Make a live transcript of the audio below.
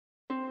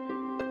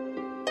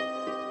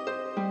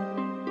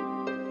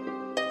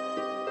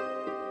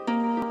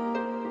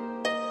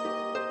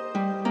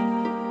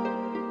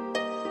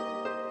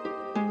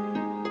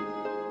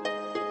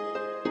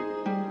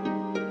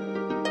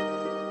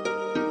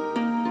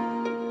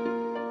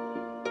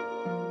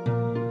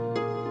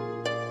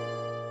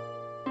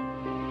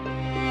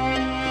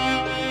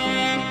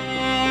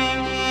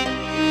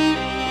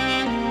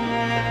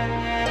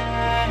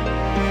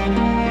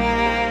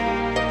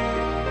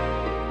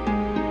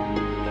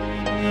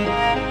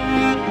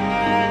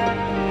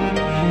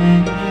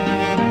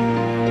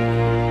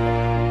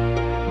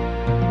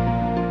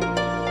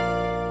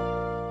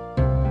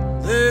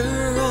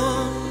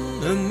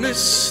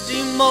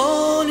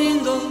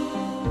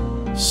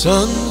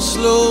sun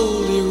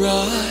slowly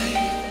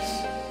rise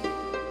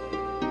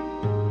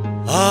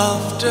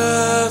after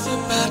the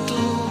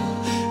battle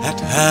at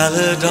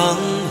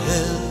Halidon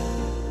Hill.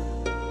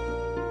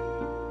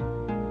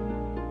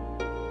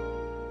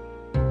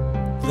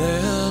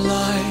 There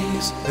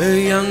lies her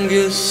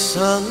youngest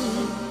son,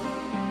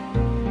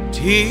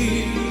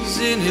 tears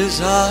in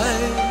his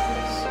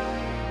eyes,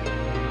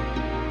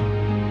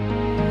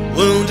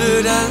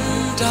 wounded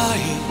and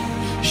dying,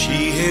 she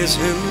hears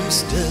him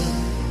still.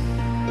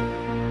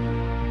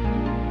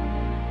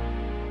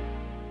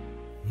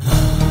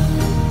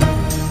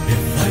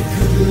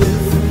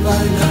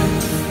 My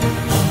life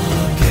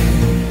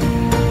again,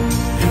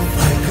 if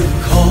I could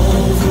call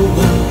the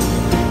world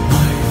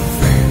my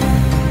friend,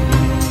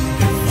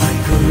 if I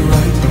could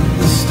write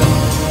the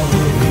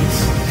story's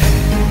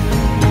end,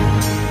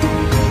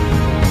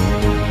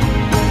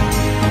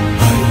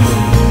 I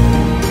know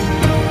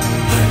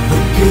I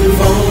would give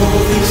all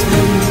these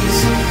things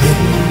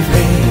in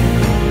vain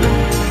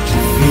to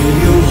feel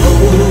you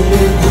hold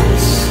me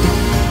once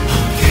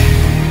again.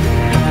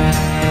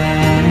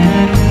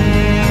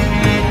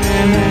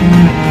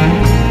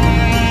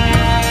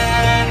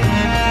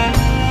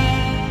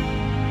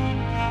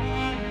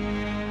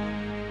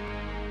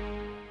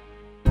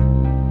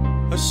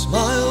 A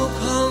smile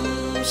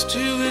comes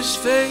to his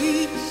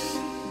face,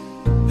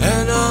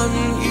 an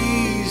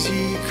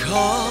uneasy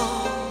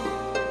calm.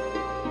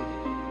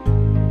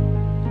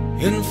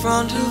 In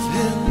front of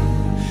him,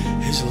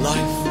 his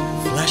life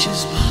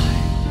flashes by.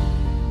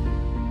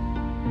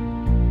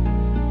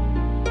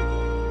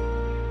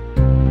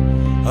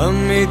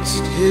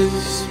 Amidst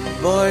his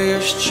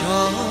boyish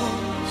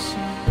charms,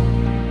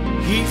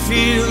 he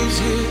feels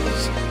his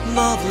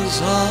mother's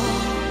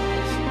arms.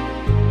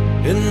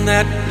 In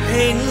that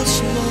painless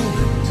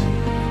moment,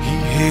 he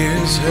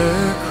hears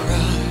her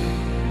cry.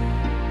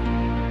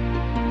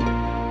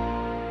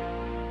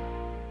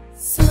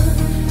 Son,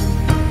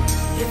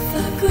 if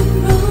I could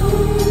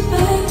roll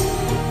back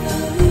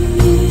the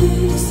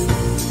years,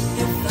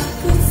 if I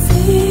could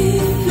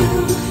save you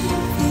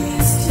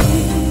these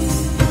tears,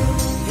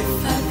 if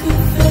I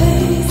could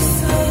face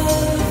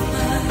all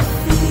my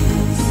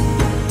fears,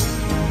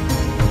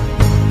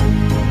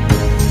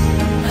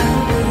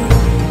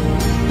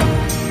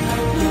 I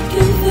would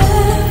give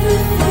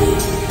everything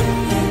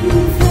in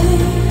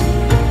vain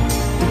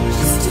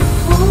just to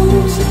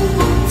hold you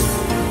once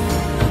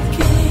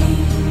again.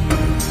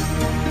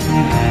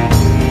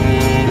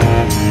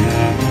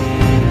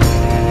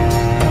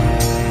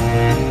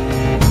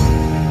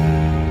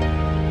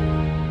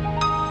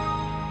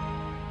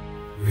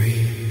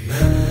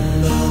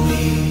 Remember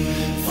me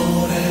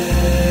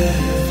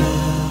forever.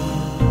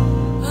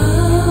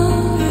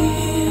 I'll be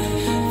here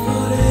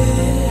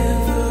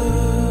forever.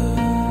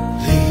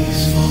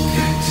 Please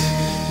forget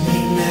me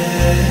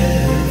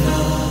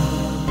never.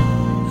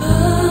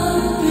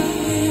 I'll be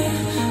here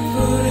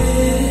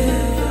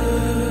forever.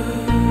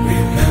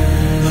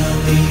 Remember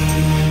me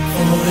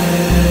forever.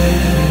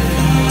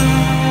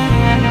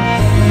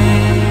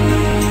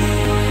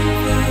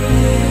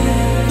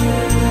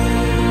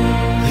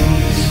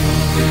 Please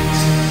forget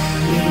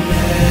me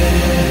never.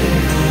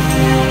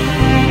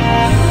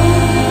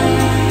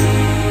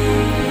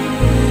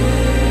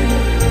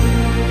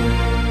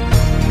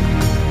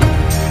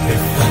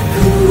 If I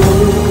could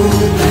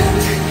roll back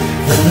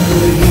the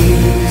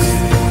years,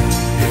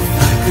 if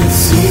I could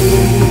see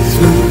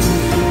through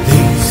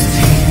these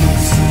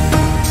tears,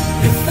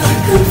 if I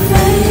could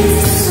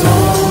face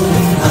all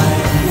of my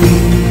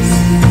fears,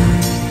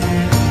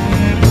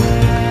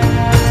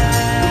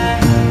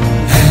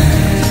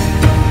 and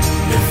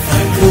if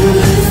I could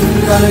live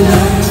my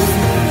life